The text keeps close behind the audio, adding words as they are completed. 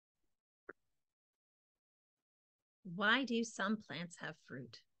Why do some plants have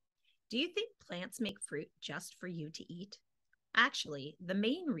fruit? Do you think plants make fruit just for you to eat? Actually, the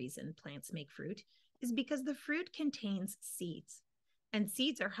main reason plants make fruit is because the fruit contains seeds, and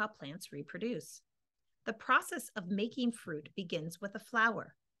seeds are how plants reproduce. The process of making fruit begins with a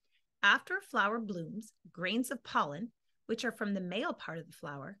flower. After a flower blooms, grains of pollen, which are from the male part of the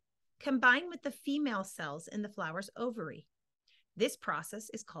flower, combine with the female cells in the flower's ovary. This process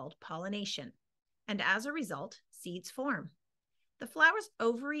is called pollination, and as a result, seeds form. The flower's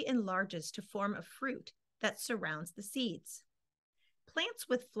ovary enlarges to form a fruit that surrounds the seeds. Plants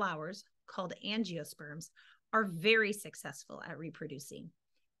with flowers, called angiosperms, are very successful at reproducing.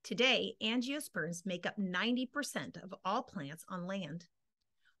 Today, angiosperms make up 90% of all plants on land.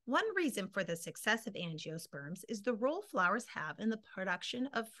 One reason for the success of angiosperms is the role flowers have in the production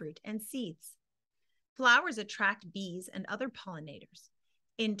of fruit and seeds. Flowers attract bees and other pollinators.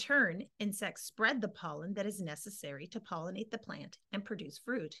 In turn, insects spread the pollen that is necessary to pollinate the plant and produce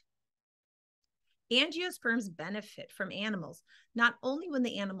fruit. Angiosperms benefit from animals not only when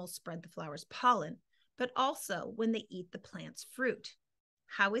the animals spread the flower's pollen, but also when they eat the plant's fruit.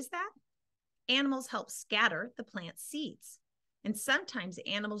 How is that? Animals help scatter the plant's seeds, and sometimes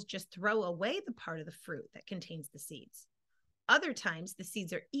animals just throw away the part of the fruit that contains the seeds. Other times, the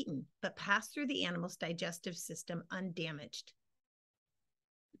seeds are eaten but pass through the animal's digestive system undamaged.